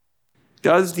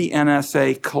Does the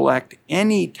NSA collect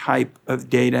any type of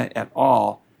data at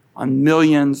all on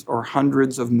millions or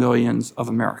hundreds of millions of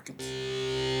Americans?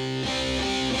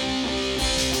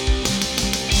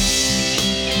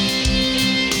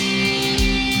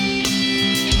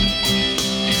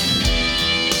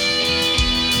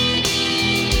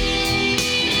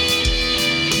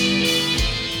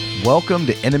 Welcome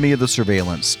to Enemy of the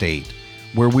Surveillance State,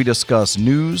 where we discuss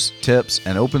news, tips,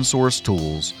 and open source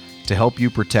tools to help you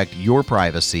protect your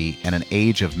privacy in an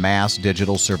age of mass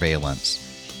digital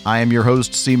surveillance. I am your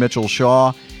host, C. Mitchell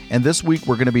Shaw, and this week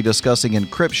we're going to be discussing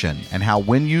encryption and how,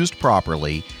 when used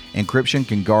properly, encryption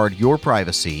can guard your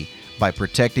privacy by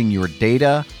protecting your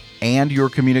data and your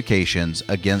communications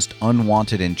against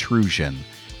unwanted intrusion.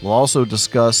 We'll also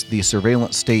discuss the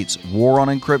surveillance state's war on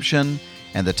encryption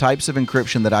and the types of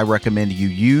encryption that I recommend you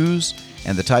use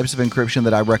and the types of encryption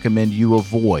that I recommend you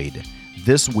avoid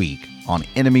this week on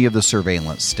Enemy of the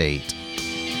Surveillance State.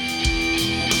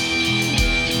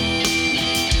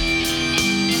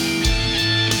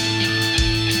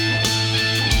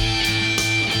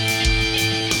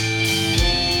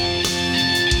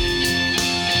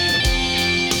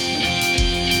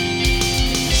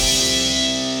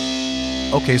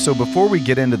 Okay, so before we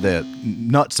get into the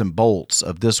nuts and bolts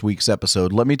of this week's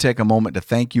episode, let me take a moment to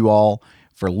thank you all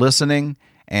for listening,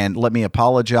 and let me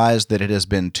apologize that it has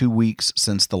been 2 weeks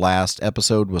since the last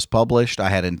episode was published. I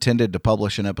had intended to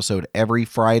publish an episode every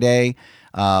Friday,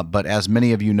 but as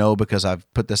many of you know, because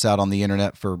I've put this out on the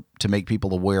internet to make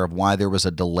people aware of why there was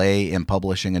a delay in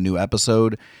publishing a new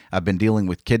episode, I've been dealing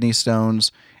with kidney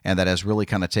stones, and that has really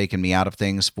kind of taken me out of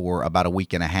things for about a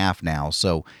week and a half now.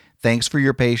 So thanks for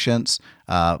your patience.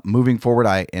 Moving forward,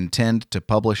 I intend to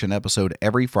publish an episode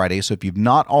every Friday, so if you've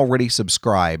not already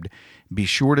subscribed, be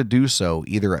sure to do so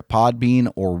either at Podbean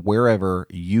or wherever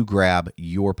you grab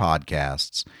your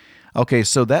podcasts. Okay,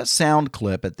 so that sound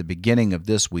clip at the beginning of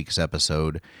this week's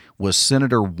episode was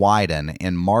Senator Wyden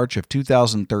in March of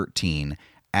 2013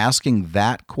 asking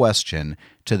that question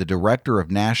to the Director of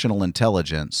National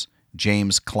Intelligence,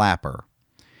 James Clapper.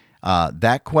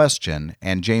 That question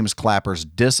and James Clapper's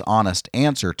dishonest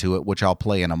answer to it, which I'll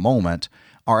play in a moment,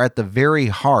 are at the very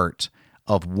heart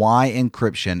of why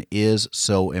encryption is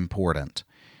so important.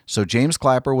 So James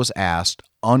Clapper was asked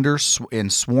in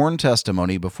sworn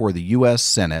testimony before the U.S.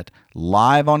 Senate,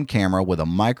 live on camera with a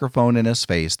microphone in his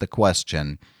face, the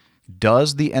question,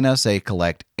 does the NSA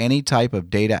collect any type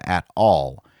of data at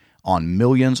all on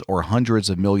millions or hundreds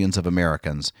of millions of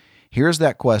Americans? Here's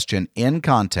that question in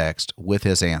context with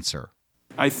his answer.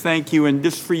 I thank you, and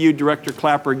this for you, Director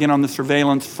Clapper, again on the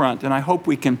surveillance front, and I hope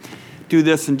we can do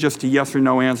this in just a yes or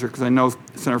no answer because I know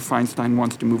Senator Feinstein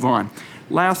wants to move on.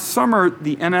 Last summer,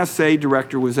 the NSA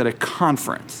director was at a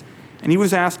conference, and he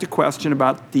was asked a question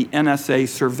about the NSA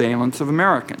surveillance of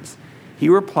Americans. He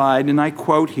replied, and I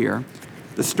quote here,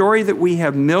 "The story that we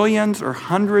have millions or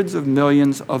hundreds of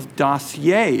millions of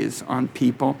dossiers on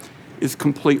people is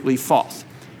completely false."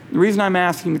 The reason I'm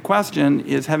asking the question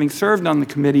is, having served on the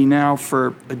committee now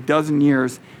for a dozen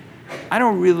years, I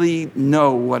don't really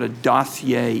know what a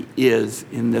dossier is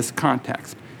in this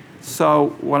context.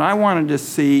 So what I wanted to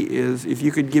see is if you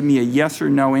could give me a yes or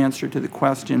no answer to the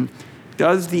question,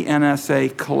 does the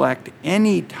NSA collect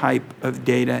any type of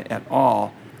data at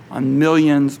all on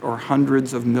millions or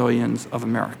hundreds of millions of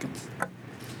Americans?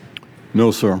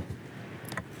 No, sir.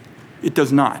 It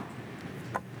does not.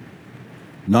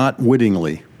 Not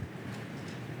wittingly.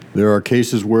 There are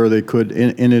cases where they could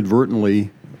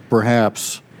inadvertently,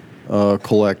 perhaps,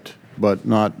 collect, but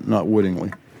not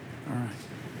wittingly. All right.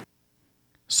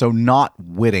 So not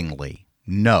wittingly,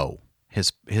 no.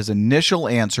 His initial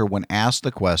answer when asked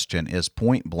the question is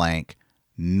point blank,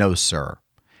 no, sir.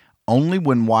 Only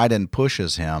when Wyden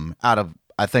pushes him out of,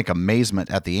 I think, amazement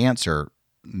at the answer,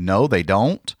 no, they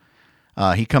don't,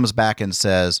 he comes back and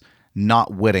says,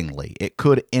 not wittingly. It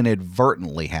could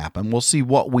inadvertently happen. We'll see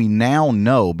what we now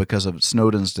know because of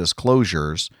Snowden's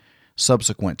disclosures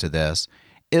subsequent to this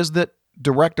is that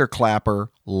Director Clapper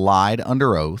lied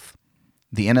under oath.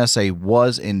 The NSA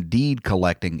was indeed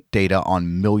collecting data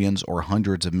on millions or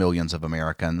hundreds of millions of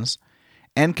Americans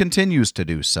and continues to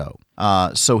do so.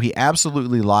 So he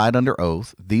absolutely lied under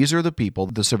oath. These are the people,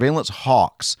 the surveillance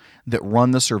hawks that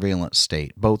run the surveillance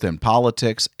state, both in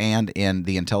politics and in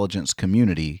the intelligence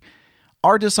community,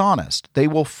 are dishonest. They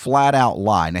will flat out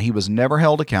lie. Now, he was never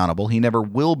held accountable. He never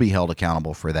will be held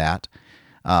accountable for that.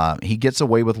 He gets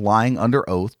away with lying under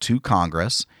oath to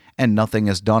Congress, and nothing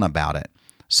is done about it.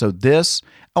 So this,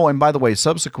 oh, and by the way,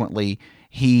 subsequently,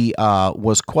 he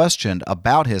was questioned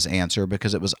about his answer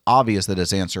because it was obvious that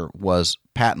his answer was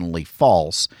patently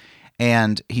false.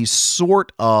 And he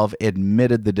sort of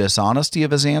admitted the dishonesty of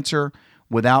his answer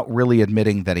without really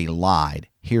admitting that he lied.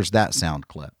 Here's that sound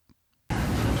clip.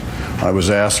 I was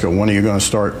asked, when are you going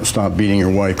to stop beating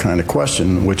your wife kind of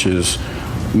question, which is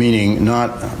meaning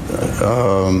not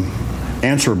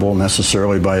answerable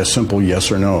necessarily by a simple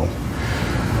yes or no.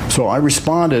 So I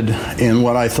responded in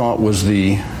what I thought was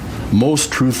the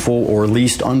most truthful or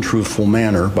least untruthful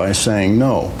manner by saying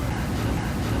no.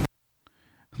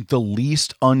 The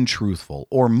least untruthful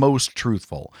or most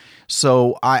truthful.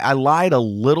 So I lied a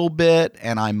little bit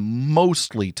and I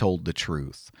mostly told the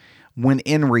truth, when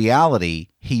in reality,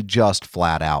 he just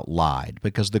flat out lied,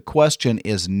 because the question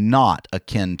is not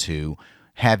akin to,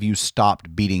 have you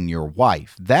stopped beating your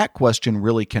wife? That question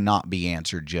really cannot be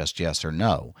answered just yes or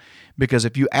no. Because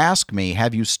if you ask me,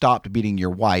 have you stopped beating your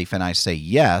wife? And I say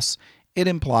yes, it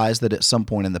implies that at some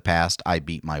point in the past, I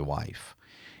beat my wife.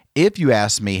 If you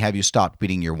ask me, have you stopped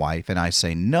beating your wife? And I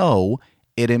say no,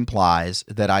 it implies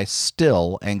that I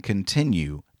still and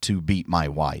continue to beat my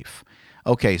wife.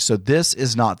 Okay, so this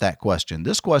is not that question.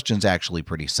 This question's actually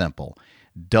pretty simple.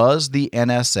 Does the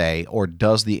NSA or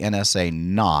does the NSA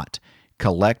not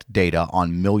collect data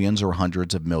on millions or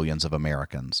hundreds of millions of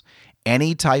Americans?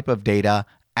 Any type of data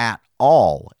at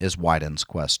all is Wyden's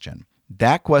question.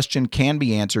 That question can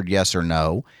be answered yes or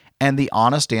no, and the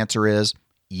honest answer is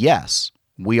yes,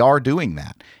 we are doing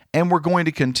that, and we're going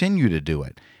to continue to do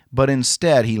it. But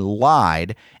instead, he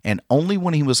lied, and only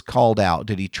when he was called out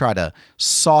did he try to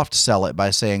soft sell it by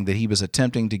saying that he was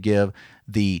attempting to give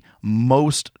the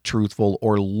most truthful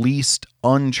or least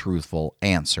untruthful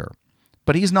answer.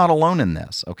 But he's not alone in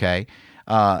this, okay?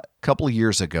 A couple of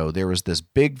years ago, there was this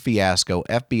big fiasco,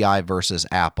 FBI versus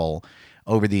Apple,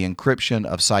 over the encryption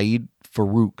of Saeed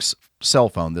Farook's cell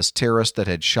phone, this terrorist that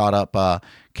had shot up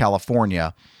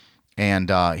California, and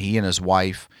he and his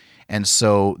wife. And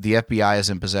so the FBI is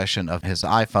in possession of his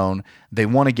iPhone. They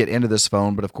want to get into this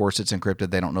phone, but of course it's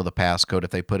encrypted. They don't know the passcode. If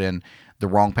they put in the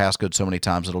wrong passcode so many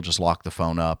times, it'll just lock the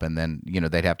phone up, and then,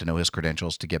 they'd have to know his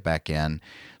credentials to get back in.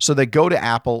 So they go to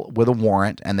Apple with a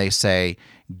warrant and they say,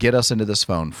 get us into this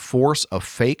phone. Force a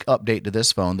fake update to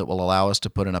this phone that will allow us to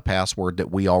put in a password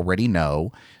that we already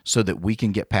know so that we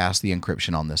can get past the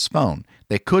encryption on this phone.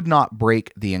 They could not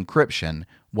break the encryption.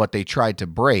 What they tried to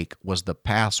break was the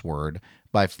password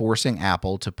by forcing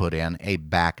Apple to put in a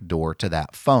backdoor to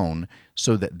that phone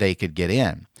so that they could get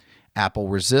in. Apple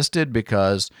resisted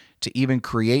because to even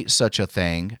create such a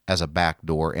thing as a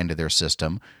backdoor into their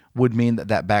system would mean that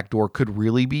that backdoor could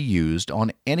really be used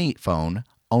on any phone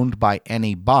owned by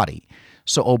anybody.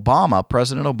 So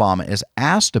President Obama is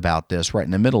asked about this right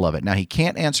in the middle of it. Now, he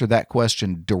can't answer that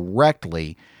question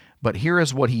directly, but here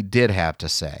is what he did have to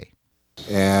say.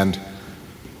 And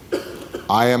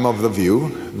I am of the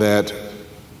view that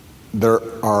there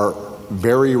are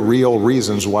very real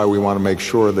reasons why we want to make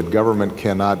sure that government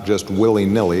cannot just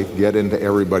willy-nilly get into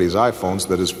everybody's iPhones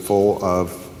that is full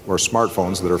of, or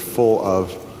smartphones that are full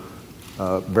of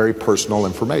very personal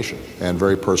information and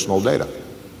very personal data.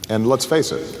 And let's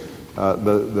face it,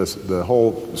 the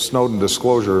whole Snowden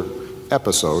disclosure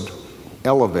episode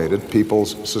elevated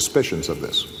people's suspicions of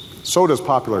this. So does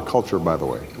popular culture, by the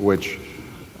way, which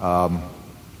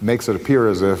makes it appear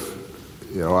as if,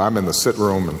 I'm in the sit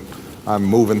room and I'm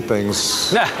moving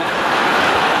things. And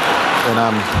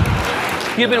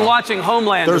You've been watching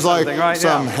Homeland there's or something, like right?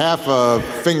 some half a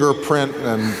fingerprint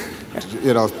and,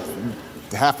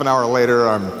 half an hour later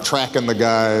I'm tracking the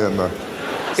guy in the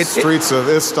streets of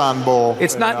Istanbul.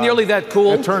 It's not nearly that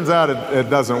cool. It turns out it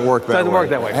doesn't work that way. Doesn't work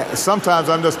that way. Sometimes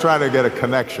I'm just trying to get a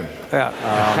connection. Yeah.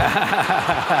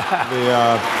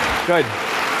 Good.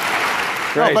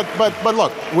 Great. No, but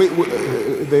look,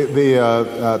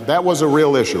 that was a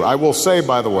real issue. I will say,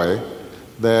 by the way,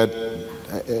 that,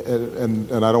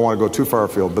 and I don't want to go too far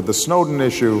afield, but the Snowden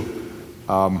issue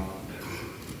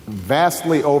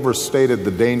vastly overstated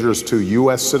the dangers to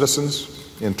U.S.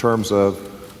 citizens in terms of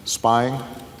spying,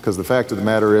 because the fact of the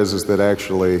matter is that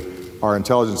actually our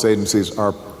intelligence agencies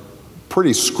are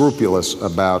pretty scrupulous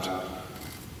about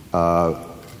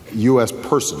U.S.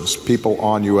 persons, people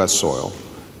on U.S. soil.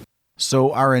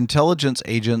 So our intelligence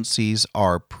agencies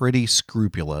are pretty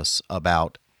scrupulous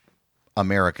about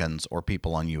Americans or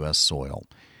people on U.S. soil.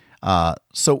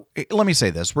 So let me say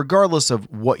this, regardless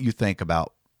of what you think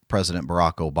about President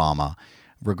Barack Obama,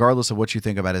 regardless of what you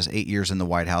think about his 8 years in the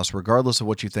White House, regardless of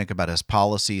what you think about his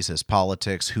policies, his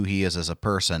politics, who he is as a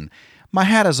person, my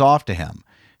hat is off to him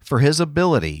for his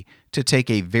ability to take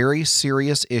a very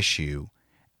serious issue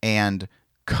and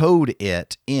code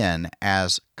it in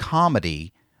as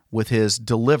comedy with his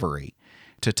delivery.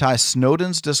 To tie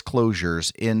Snowden's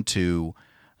disclosures into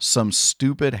some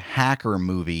stupid hacker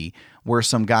movie where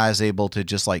some guy's able to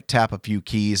just like tap a few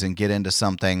keys and get into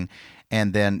something.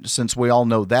 And then, since we all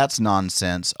know that's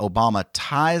nonsense, Obama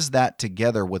ties that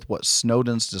together with what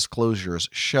Snowden's disclosures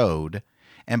showed.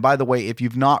 And by the way, if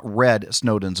you've not read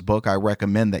Snowden's book, I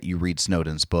recommend that you read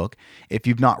Snowden's book. If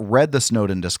you've not read the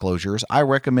Snowden disclosures, I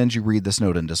recommend you read the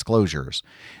Snowden disclosures.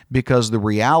 Because the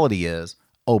reality is,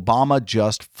 Obama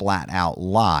just flat out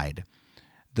lied.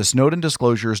 The Snowden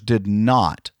disclosures did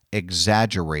not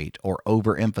exaggerate or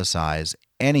overemphasize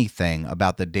anything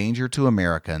about the danger to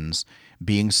Americans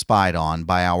being spied on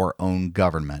by our own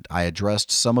government. I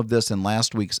addressed some of this in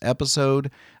last week's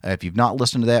episode. If you've not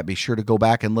listened to that, be sure to go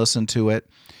back and listen to it.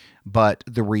 But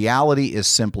the reality is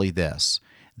simply this.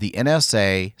 The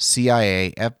NSA,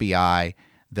 CIA, FBI,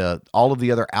 all of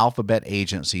the other alphabet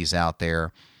agencies out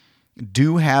there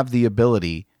do have the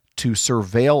ability to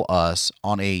surveil us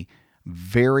on a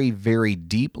very, very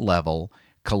deep level,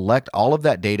 collect all of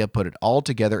that data, put it all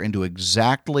together into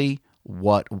exactly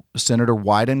what Senator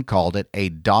Wyden called it, a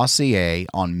dossier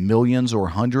on millions or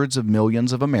hundreds of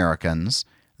millions of Americans.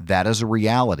 That is a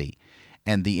reality.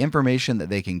 And the information that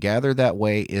they can gather that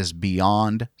way is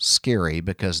beyond scary,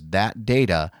 because that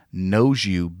data knows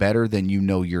you better than you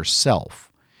know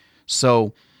yourself.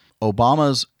 So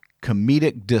Obama's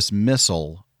comedic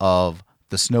dismissal of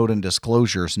the Snowden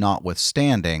disclosures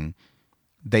notwithstanding,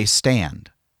 they stand.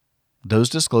 Those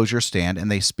disclosures stand, and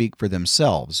they speak for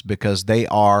themselves, because they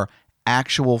are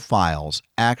actual files,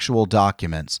 actual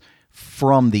documents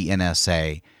from the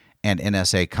NSA and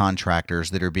NSA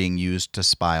contractors that are being used to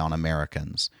spy on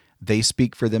Americans. They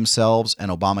speak for themselves,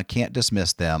 and Obama can't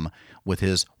dismiss them with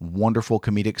his wonderful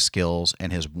comedic skills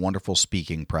and his wonderful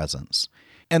speaking presence.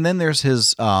 And then there's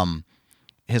his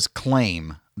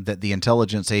claim that the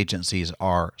intelligence agencies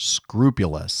are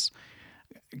scrupulous.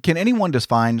 Can anyone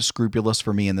define scrupulous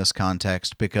for me in this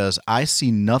context? Because I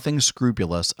see nothing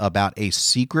scrupulous about a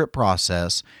secret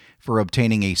process for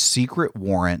obtaining a secret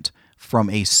warrant from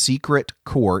a secret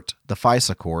court, the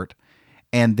FISA court,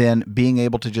 and then being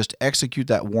able to just execute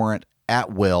that warrant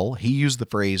at will. He used the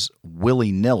phrase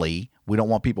willy-nilly. We don't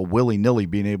want people willy-nilly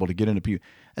being able to get into people.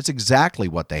 That's exactly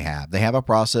what they have. They have a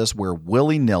process where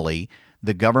willy-nilly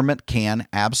the government can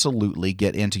absolutely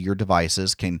get into your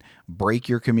devices, can break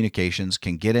your communications,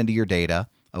 can get into your data,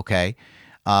 okay?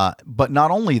 But not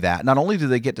only that, not only do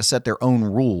they get to set their own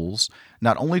rules,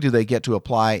 not only do they get to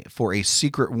apply for a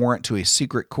secret warrant to a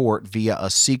secret court via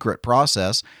a secret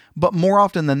process, but more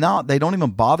often than not, they don't even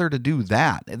bother to do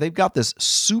that. They've got this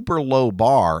super low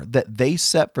bar that they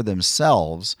set for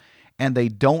themselves, and they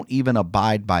don't even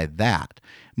abide by that.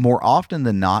 More often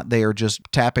than not, they are just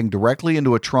tapping directly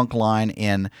into a trunk line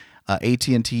in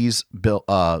AT&T's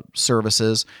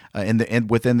services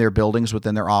within their buildings,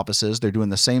 within their offices. They're doing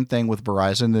the same thing with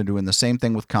Verizon. They're doing the same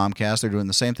thing with Comcast. They're doing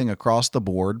the same thing across the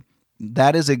board.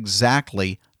 That is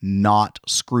exactly not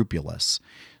scrupulous.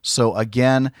 So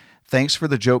again, thanks for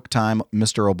the joke time,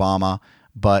 Mr. Obama,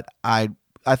 but I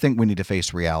think we need to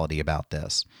face reality about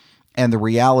this. And the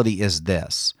reality is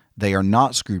this. They are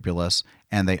not scrupulous,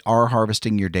 and they are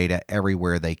harvesting your data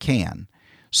everywhere they can.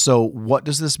 So what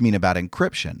does this mean about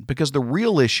encryption? Because the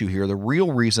real issue here, the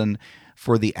real reason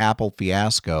for the Apple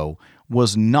fiasco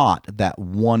was not that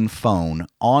one phone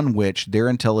on which their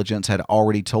intelligence had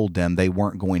already told them they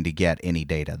weren't going to get any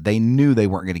data. They knew they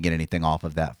weren't going to get anything off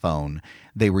of that phone.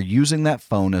 They were using that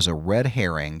phone as a red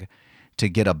herring to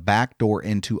get a backdoor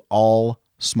into all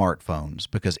smartphones,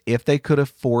 because if they could have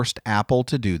forced Apple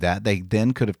to do that, they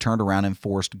then could have turned around and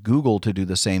forced Google to do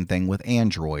the same thing with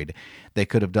Android. They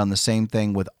could have done the same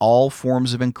thing with all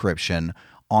forms of encryption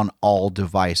on all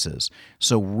devices.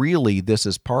 So really, this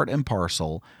is part and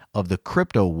parcel of the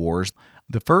crypto wars.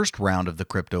 The first round of the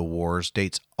crypto wars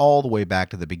dates all the way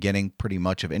back to the beginning, pretty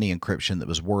much, of any encryption that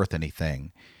was worth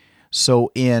anything.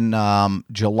 So in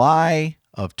July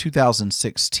of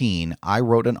 2016, I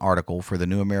wrote an article for the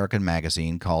New American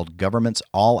Magazine called Government's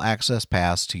All Access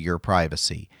Pass to Your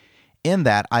Privacy. In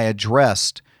that, I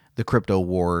addressed the crypto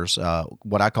wars,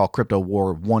 what I call Crypto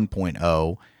War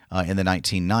 1.0 in the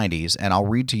 1990s, and I'll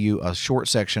read to you a short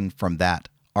section from that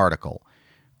article.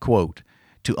 Quote,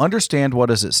 "To understand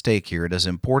what is at stake here, it is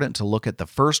important to look at the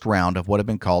first round of what have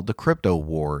been called the crypto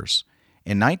wars.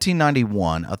 In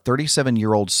 1991, a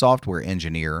 37-year-old software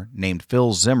engineer named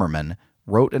Phil Zimmerman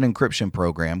wrote an encryption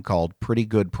program called Pretty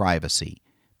Good Privacy,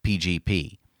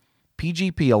 PGP.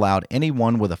 PGP allowed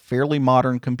anyone with a fairly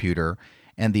modern computer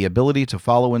and the ability to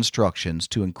follow instructions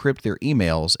to encrypt their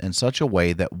emails in such a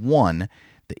way that 1,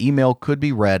 the email could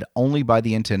be read only by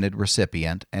the intended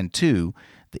recipient, and 2,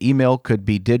 the email could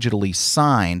be digitally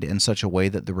signed in such a way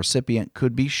that the recipient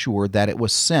could be sure that it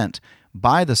was sent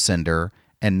by the sender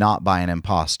and not by an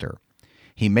imposter.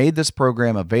 He made this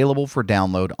program available for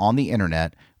download on the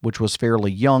internet, which was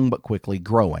fairly young but quickly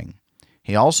growing.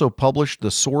 He also published the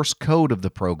source code of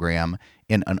the program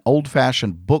in an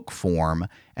old-fashioned book form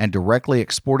and directly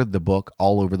exported the book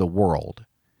all over the world.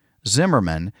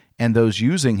 Zimmerman and those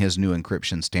using his new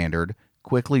encryption standard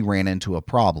quickly ran into a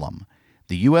problem.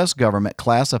 The U.S. government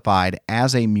classified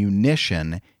as a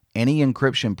munition any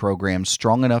encryption program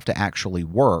strong enough to actually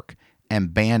work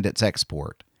and banned its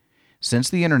export.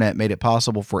 Since the internet made it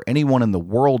possible for anyone in the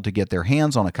world to get their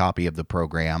hands on a copy of the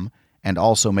program, and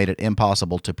also made it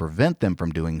impossible to prevent them from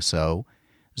doing so,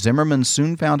 Zimmerman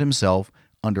soon found himself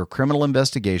under criminal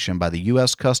investigation by the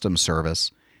U.S. Customs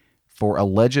Service for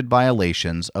alleged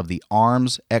violations of the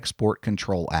Arms Export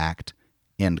Control Act,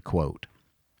 end quote.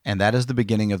 And that is the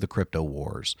beginning of the crypto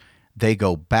wars. They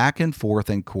go back and forth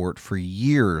in court for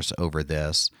years over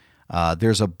this.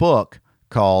 There's a book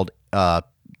called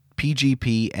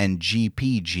PGP and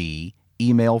GPG,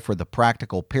 Email for the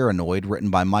Practical Paranoid, written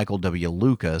by Michael W.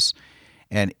 Lucas.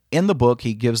 And in the book,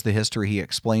 he gives the history. He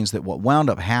explains that what wound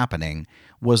up happening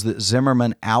was that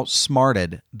Zimmerman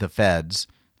outsmarted the feds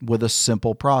with a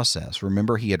simple process.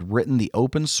 Remember, he had written the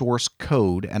open source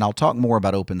code, and I'll talk more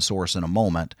about open source in a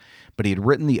moment, but he had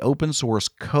written the open source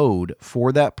code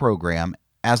for that program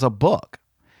as a book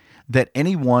that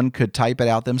anyone could type it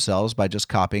out themselves by just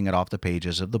copying it off the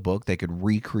pages of the book. They could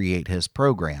recreate his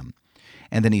program.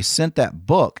 And then he sent that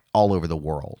book all over the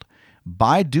world.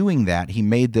 By doing that, he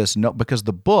made this note, because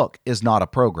the book is not a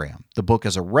program. The book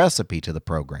is a recipe to the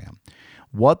program.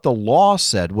 What the law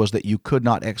said was that you could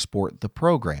not export the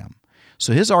program.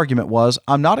 So his argument was,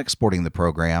 I'm not exporting the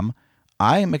program.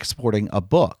 I am exporting a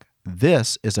book.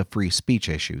 This is a free speech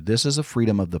issue. This is a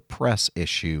freedom of the press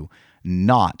issue,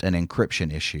 not an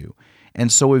encryption issue.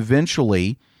 And so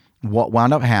eventually, what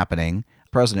wound up happening,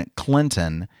 President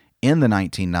Clinton in the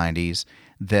 1990s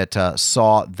that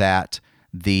saw that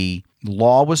the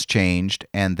law was changed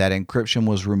and that encryption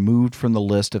was removed from the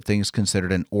list of things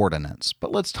considered an ordinance.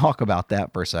 But let's talk about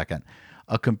that for a second.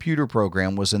 A computer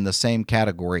program was in the same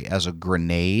category as a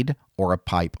grenade or a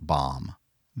pipe bomb.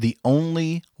 The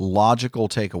only logical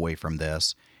takeaway from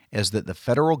this is that the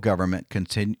federal government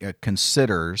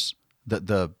considers that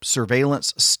the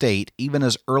surveillance state, even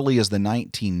as early as the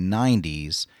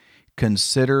 1990s,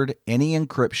 considered any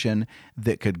encryption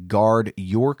that could guard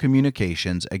your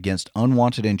communications against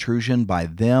unwanted intrusion by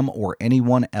them or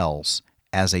anyone else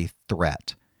as a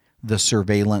threat. The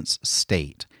surveillance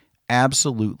state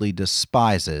absolutely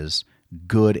despises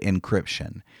good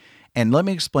encryption. And let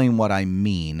me explain what I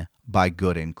mean by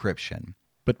good encryption.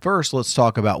 But first, let's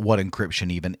talk about what encryption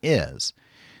even is.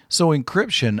 So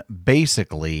encryption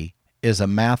basically is a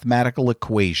mathematical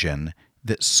equation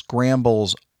that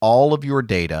scrambles all of your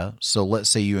data. So let's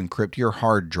say you encrypt your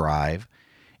hard drive.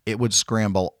 It would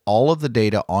scramble all of the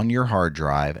data on your hard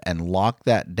drive and lock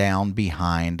that down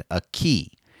behind a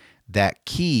key. That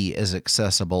key is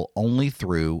accessible only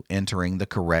through entering the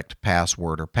correct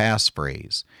password or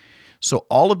passphrase. So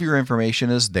all of your information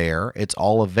is there. It's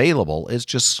all available. It's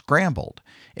just scrambled.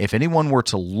 If anyone were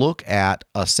to look at,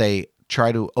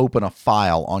 try to open a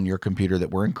file on your computer that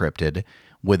were encrypted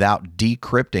without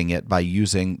decrypting it by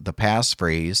using the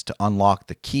passphrase to unlock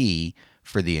the key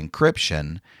for the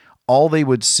encryption, all they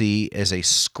would see is a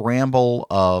scramble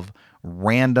of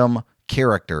random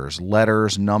characters,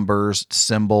 letters, numbers,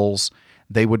 symbols.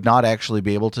 They would not actually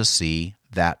be able to see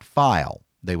that file.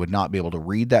 They would not be able to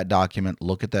read that document,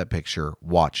 look at that picture,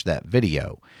 watch that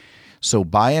video. So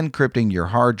by encrypting your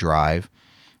hard drive,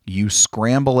 you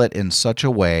scramble it in such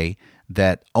a way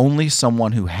that only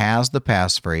someone who has the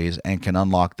passphrase and can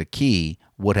unlock the key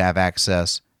would have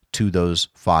access to those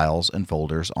files and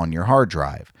folders on your hard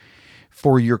drive.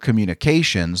 For your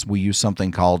communications, we use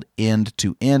something called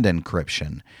end-to-end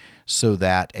encryption, so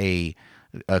that a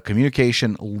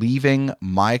communication leaving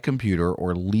my computer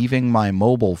or leaving my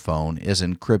mobile phone is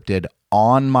encrypted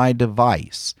on my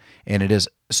device, and it is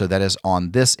so that is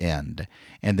on this end,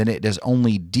 and then it is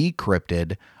only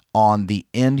decrypted on the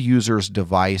end user's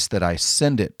device that I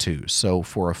send it to. So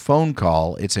for a phone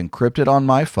call, it's encrypted on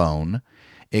my phone.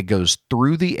 It goes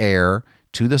through the air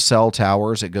to the cell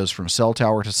towers. It goes from cell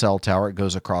tower to cell tower. It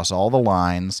goes across all the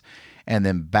lines and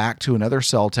then back to another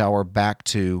cell tower, back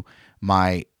to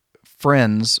my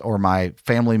friends or my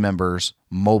family members'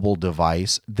 mobile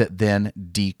device that then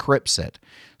decrypts it.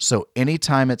 So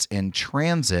anytime it's in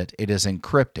transit, it is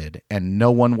encrypted, and no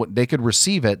one would, they could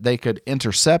receive it, they could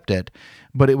intercept it,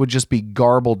 but it would just be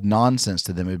garbled nonsense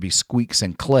to them. It would be squeaks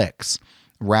and clicks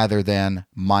rather than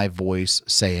my voice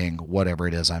saying whatever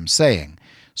it is I'm saying.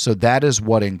 So that is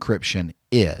what encryption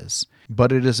is.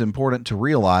 But it is important to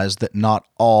realize that not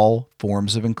all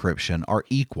forms of encryption are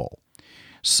equal.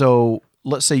 So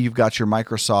let's say you've got your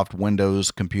Microsoft Windows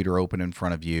computer open in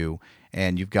front of you,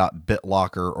 and you've got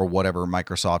BitLocker or whatever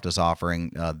Microsoft is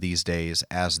offering these days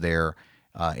as their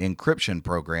encryption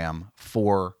program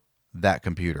for that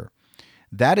computer.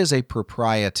 That is a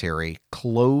proprietary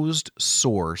closed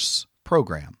source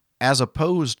program, as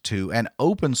opposed to an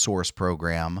open source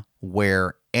program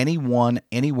where anyone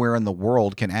anywhere in the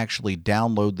world can actually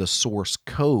download the source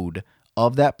code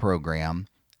of that program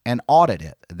and audit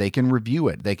it. They can review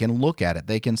it. They can look at it.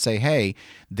 They can say, hey,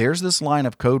 there's this line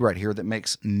of code right here that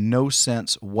makes no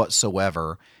sense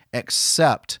whatsoever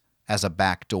except as a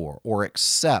backdoor or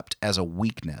except as a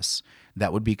weakness.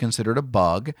 That would be considered a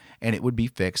bug, and it would be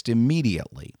fixed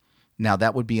immediately. Now,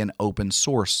 that would be an open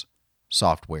source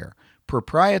software.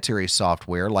 Proprietary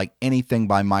software, like anything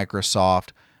by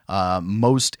Microsoft,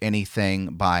 most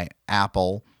anything by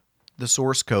Apple, the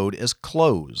source code is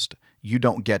closed. You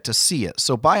don't get to see it.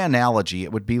 So by analogy,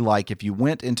 it would be like if you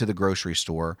went into the grocery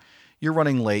store, you're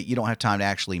running late, you don't have time to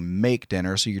actually make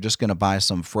dinner, so you're just going to buy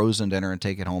some frozen dinner and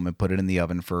take it home and put it in the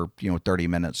oven for 30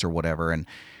 minutes or whatever, and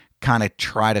kind of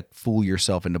try to fool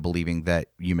yourself into believing that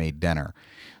you made dinner.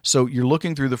 So you're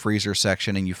looking through the freezer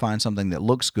section and you find something that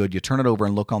looks good. You turn it over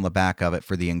and look on the back of it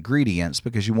for the ingredients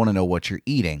because you want to know what you're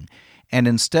eating. And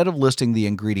instead of listing the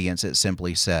ingredients, it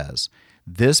simply says,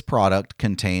 this product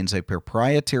contains a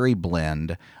proprietary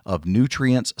blend of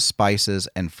nutrients, spices,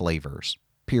 and flavors.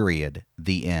 Period.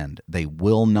 The end. They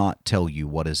will not tell you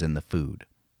what is in the food.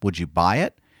 Would you buy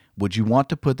it? Would you want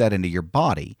to put that into your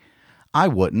body? I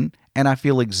wouldn't, and I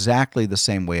feel exactly the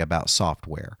same way about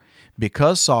software.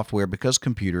 Because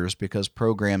computers, because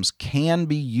programs can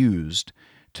be used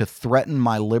to threaten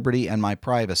my liberty and my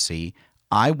privacy,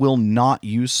 I will not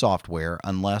use software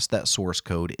unless that source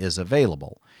code is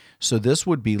available. So this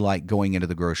would be like going into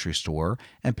the grocery store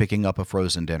and picking up a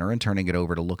frozen dinner and turning it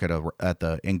over to look at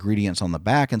the ingredients on the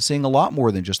back and seeing a lot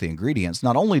more than just the ingredients.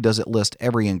 Not only does it list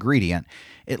every ingredient,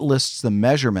 it lists the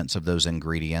measurements of those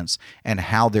ingredients and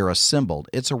how they're assembled.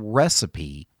 It's a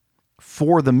recipe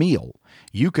for the meal.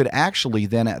 You could actually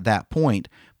then at that point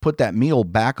put that meal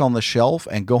back on the shelf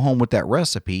and go home with that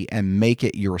recipe and make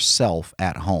it yourself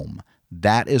at home.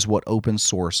 That is what open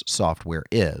source software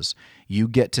is. You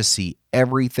get to see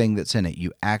everything that's in it.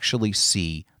 You actually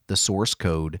see the source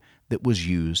code that was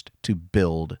used to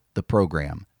build the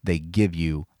program. They give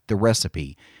you the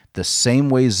recipe, the same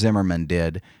way Zimmerman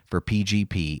did for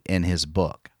PGP in his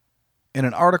book. In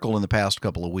an article in the past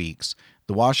couple of weeks,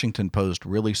 the Washington Post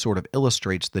really sort of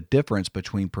illustrates the difference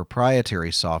between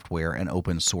proprietary software and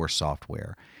open source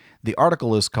software. The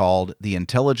article is called "The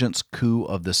Intelligence Coup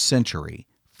of the Century."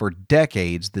 For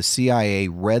decades, the CIA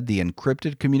read the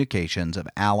encrypted communications of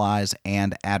allies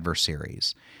and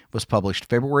adversaries. It was published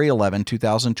February 11,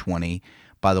 2020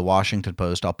 by the Washington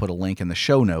Post. I'll put a link in the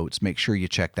show notes. Make sure you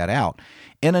check that out.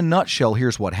 In a nutshell,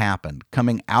 here's what happened.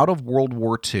 Coming out of World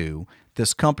War II,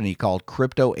 this company called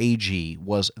Crypto AG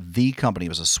was the company. It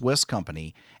was a Swiss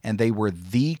company, and they were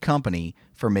the company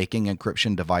for making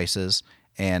encryption devices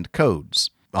and codes.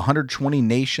 120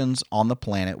 nations on the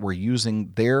planet were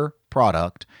using their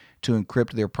product to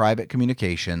encrypt their private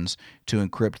communications, to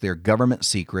encrypt their government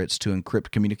secrets, to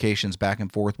encrypt communications back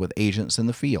and forth with agents in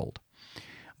the field.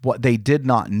 What they did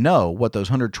not know, what those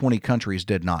 120 countries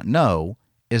did not know,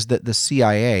 is that the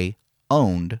CIA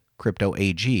owned Crypto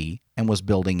AG and was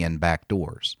building in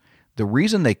backdoors. The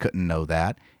reason they couldn't know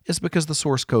that is because the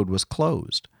source code was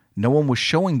closed. No one was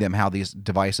showing them how these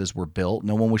devices were built.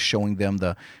 No one was showing them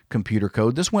the computer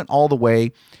code. This went all the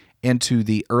way into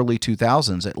the early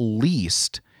 2000s, at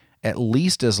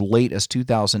least as late as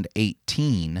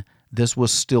 2018, this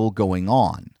was still going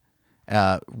on.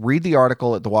 Read the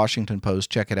article at the Washington Post,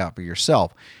 check it out for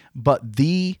yourself. But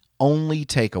the only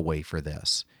takeaway for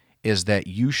this is that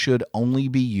you should only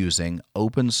be using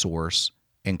open source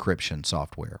encryption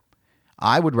software.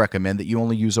 I would recommend that you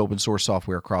only use open source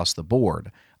software across the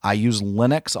board. I use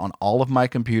Linux on all of my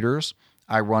computers.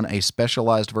 I run a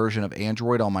specialized version of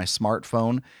Android on my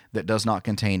smartphone that does not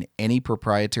contain any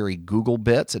proprietary Google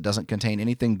bits. It doesn't contain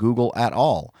anything Google at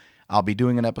all. I'll be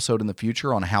doing an episode in the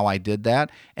future on how I did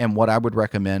that and what I would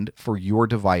recommend for your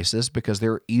devices, because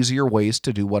there are easier ways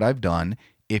to do what I've done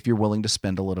if you're willing to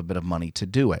spend a little bit of money to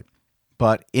do it.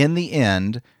 But in the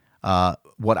end,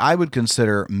 what I would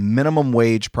consider minimum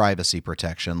wage privacy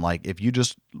protection, like if you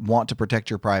just want to protect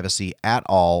your privacy at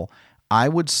all, I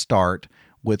would start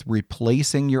with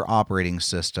replacing your operating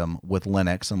system with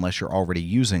Linux, unless you're already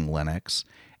using Linux,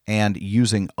 and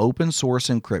using open source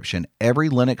encryption. Every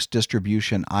Linux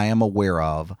distribution I am aware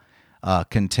of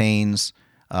contains,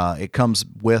 it comes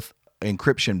with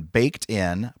encryption baked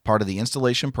in, part of the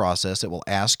installation process. It will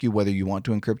ask you whether you want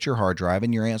to encrypt your hard drive,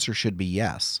 and your answer should be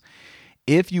yes.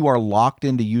 If you are locked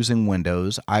into using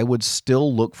Windows, I would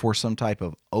still look for some type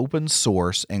of open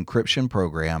source encryption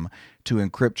program to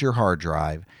encrypt your hard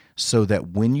drive so that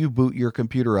when you boot your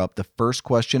computer up, the first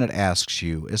question it asks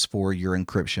you is for your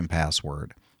encryption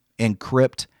password.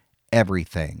 Encrypt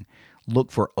everything.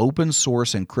 Look for open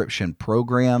source encryption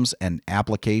programs and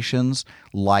applications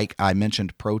like I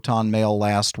mentioned ProtonMail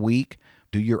last week.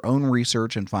 Do your own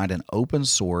research and find an open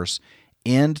source,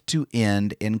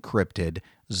 end-to-end encrypted,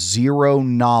 zero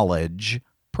knowledge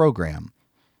program.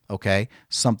 Okay?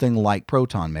 Something like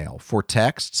ProtonMail. For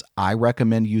texts, I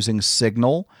recommend using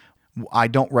Signal. I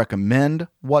don't recommend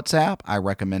WhatsApp. I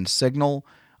recommend Signal.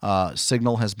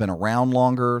 Signal has been around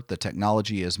longer. The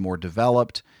technology is more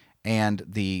developed, and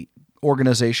the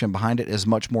organization behind it is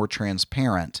much more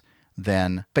transparent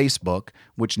than Facebook,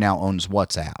 which now owns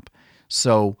WhatsApp.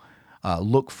 So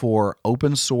look for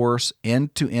open source,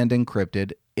 end-to-end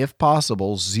encrypted, if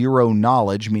possible, zero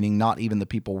knowledge, meaning not even the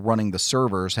people running the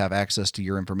servers have access to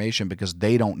your information because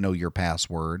they don't know your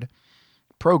password,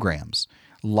 programs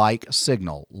like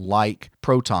Signal, like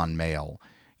ProtonMail.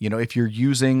 You know, if you're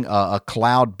using a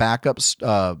cloud backup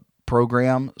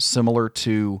program similar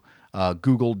to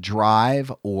Google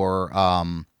Drive or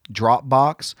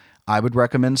Dropbox, I would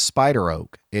recommend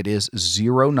SpiderOak. It is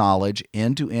zero knowledge,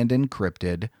 end-to-end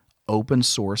encrypted, open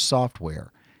source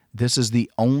software. This is the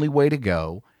only way to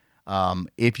go.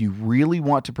 If you really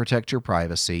want to protect your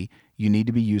privacy, you need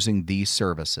to be using these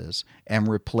services and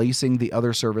replacing the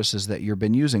other services that you've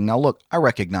been using. Now, look, I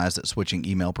recognize that switching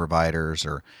email providers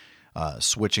or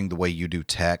switching the way you do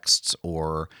texts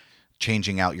or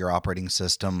changing out your operating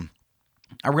system,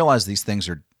 I realize these things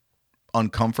are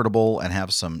uncomfortable and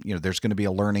have some, there's going to be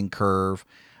a learning curve.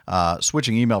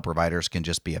 Switching email providers can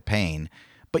just be a pain.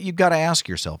 But you've got to ask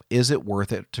yourself, is it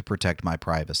worth it to protect my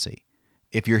privacy?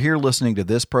 If you're here listening to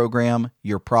this program,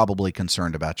 you're probably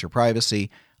concerned about your privacy.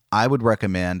 I would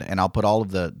recommend, and I'll put all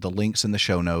of the links in the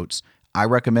show notes, I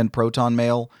recommend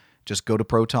ProtonMail. Just go to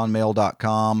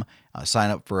protonmail.com, sign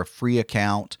up for a free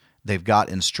account. They've got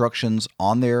instructions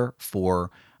on there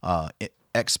for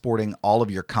exporting all of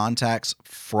your contacts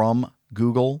from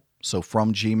Google, so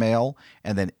from Gmail,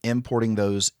 and then importing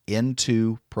those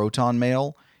into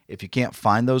ProtonMail. If you can't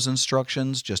find those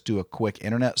instructions, just do a quick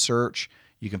internet search.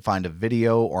 You can find a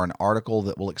video or an article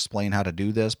that will explain how to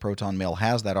do this. ProtonMail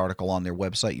has that article on their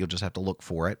website. You'll just have to look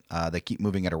for it. They keep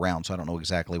moving it around, so I don't know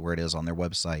exactly where it is on their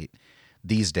website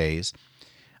these days.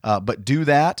 But do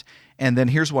that. And then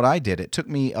here's what I did. It took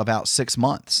me about 6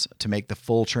 months to make the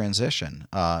full transition.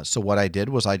 So what I did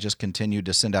was I just continued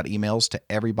to send out emails to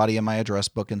everybody in my address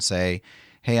book and say,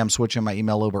 hey, I'm switching my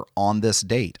email over on this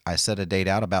date. I set a date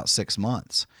out about 6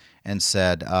 months and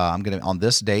said, on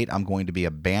this date, I'm going to be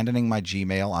abandoning my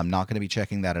Gmail. I'm not going to be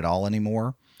checking that at all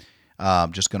anymore.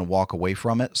 I'm just going to walk away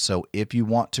from it. So if you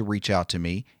want to reach out to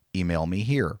me, email me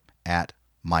here at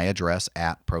my address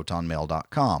at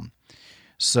protonmail.com.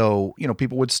 So,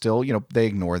 people would still, they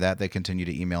ignore that. They continue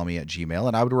to email me at Gmail,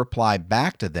 and I would reply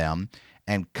back to them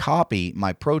and copy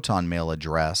my ProtonMail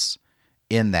address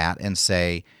in that and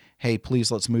say, hey, please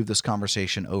let's move this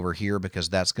conversation over here because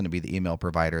that's going to be the email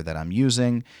provider that I'm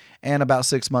using. And about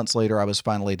 6 months later, I was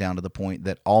finally down to the point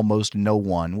that almost no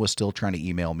one was still trying to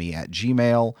email me at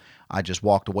Gmail. I just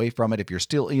walked away from it. If you're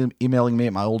still emailing me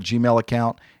at my old Gmail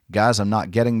account, guys, I'm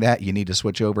not getting that. You need to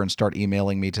switch over and start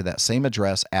emailing me to that same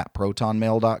address at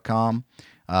protonmail.com.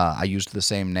 I used the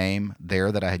same name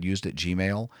there that I had used at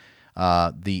Gmail.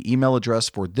 The email address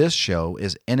for this show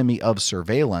is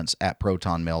enemyofsurveillance at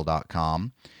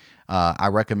protonmail.com. I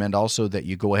recommend also that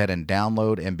you go ahead and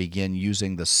download and begin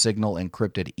using the Signal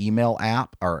encrypted email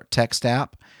app or text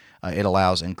app. It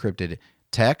allows encrypted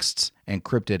texts,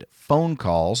 encrypted phone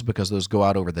calls, because those go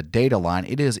out over the data line.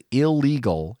 It is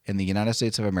illegal in the United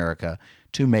States of America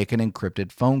to make an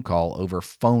encrypted phone call over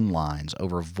phone lines,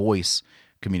 over voice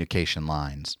communication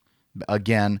lines.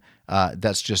 Again,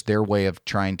 that's just their way of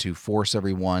trying to force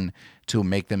everyone to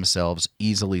make themselves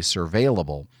easily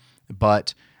surveillable.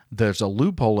 But there's a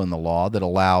loophole in the law that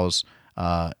allows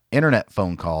internet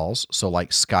phone calls, so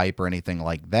like Skype or anything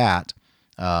like that,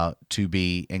 to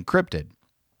be encrypted.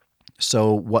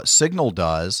 So what Signal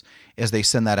does is they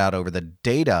send that out over the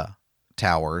data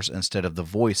towers instead of the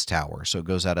voice tower. So it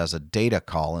goes out as a data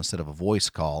call instead of a voice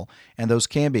call, and those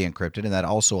can be encrypted, and that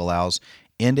also allows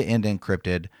end-to-end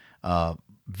encrypted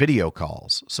video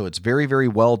calls. So it's very, very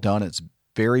well done. It's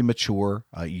very mature.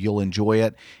 You'll enjoy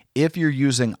it. If you're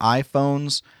using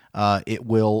iPhones, it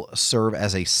will serve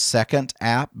as a second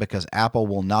app because Apple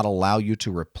will not allow you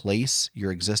to replace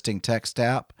your existing text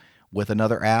app with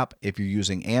another app. If you're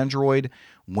using Android,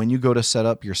 when you go to set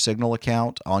up your Signal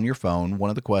account on your phone, one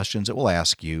of the questions it will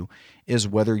ask you is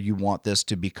whether you want this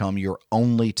to become your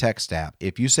only text app.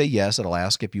 If you say yes, it'll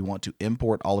ask if you want to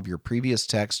import all of your previous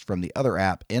text from the other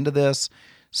app into this.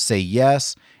 Say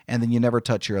yes, and then you never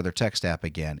touch your other text app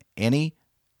again. Any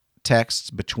texts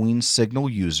between Signal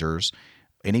users,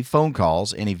 any phone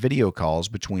calls, any video calls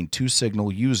between two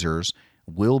Signal users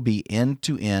will be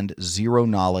end-to-end zero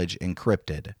knowledge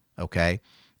encrypted, okay?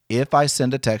 If I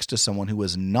send a text to someone who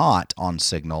is not on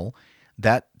Signal,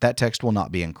 that text will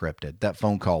not be encrypted. That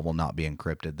phone call will not be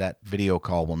encrypted. That video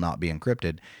call will not be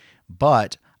encrypted.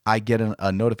 But I get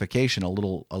a notification, a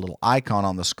little icon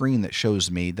on the screen that shows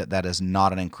me that is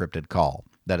not an encrypted call.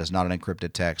 That is not an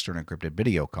encrypted text or an encrypted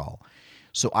video call.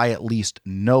 So I at least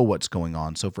know what's going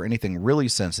on. So for anything really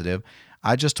sensitive,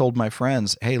 I just told my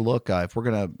friends, hey, look, if we're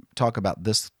going to talk about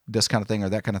this kind of thing or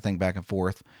that kind of thing back and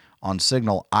forth on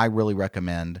Signal, I really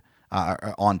recommend,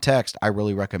 on text, I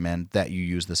really recommend that you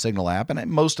use the Signal app. And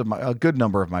a good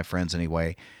number of my friends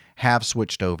anyway, have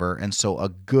switched over. And so a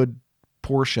good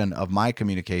portion of my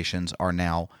communications are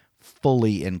now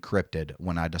fully encrypted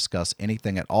when I discuss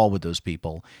anything at all with those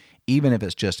people, even if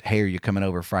it's just, hey, are you coming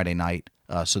over Friday night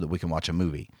so that we can watch a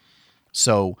movie?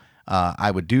 So I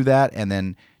would do that, and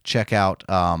then check out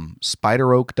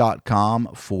spideroak.com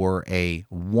for a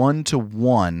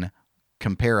one-to-one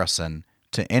comparison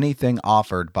to anything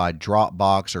offered by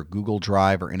Dropbox or Google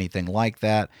Drive or anything like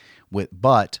that,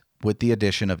 but with the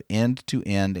addition of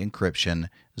end-to-end encryption,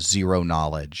 zero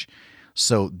knowledge.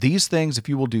 So these things, if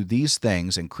you will do these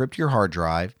things, encrypt your hard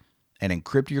drive and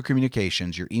encrypt your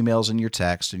communications, your emails and your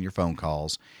texts and your phone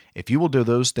calls, if you will do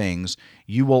those things,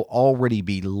 you will already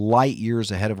be light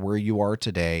years ahead of where you are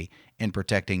today in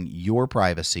protecting your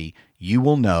privacy. You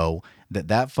will know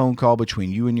that phone call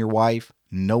between you and your wife,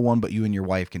 no one but you and your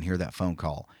wife can hear that phone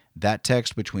call. That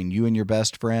text between you and your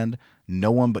best friend,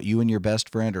 no one but you and your best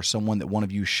friend or someone that one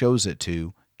of you shows it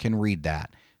to can read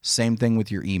that. Same thing with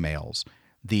your emails.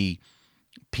 The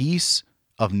peace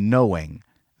of knowing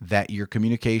that your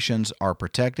communications are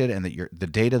protected and that the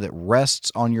data that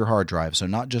rests on your hard drive, so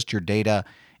not just your data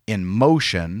in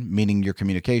motion, meaning your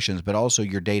communications, but also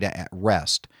your data at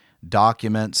rest,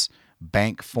 documents,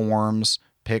 bank forms,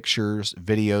 pictures,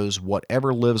 videos,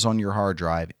 whatever lives on your hard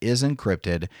drive is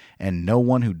encrypted, and no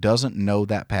one who doesn't know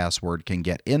that password can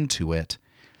get into it.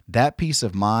 That peace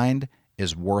of mind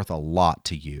is worth a lot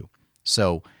to you.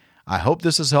 So I hope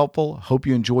this is helpful. Hope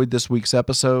you enjoyed this week's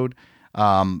episode.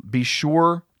 Be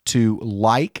sure to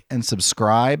like and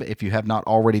subscribe if you have not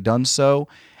already done so.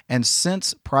 And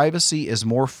since privacy is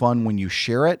more fun when you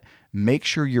share it, make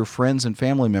sure your friends and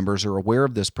family members are aware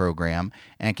of this program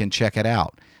and can check it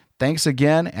out. Thanks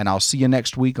again, and I'll see you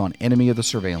next week on Enemy of the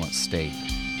Surveillance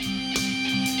State.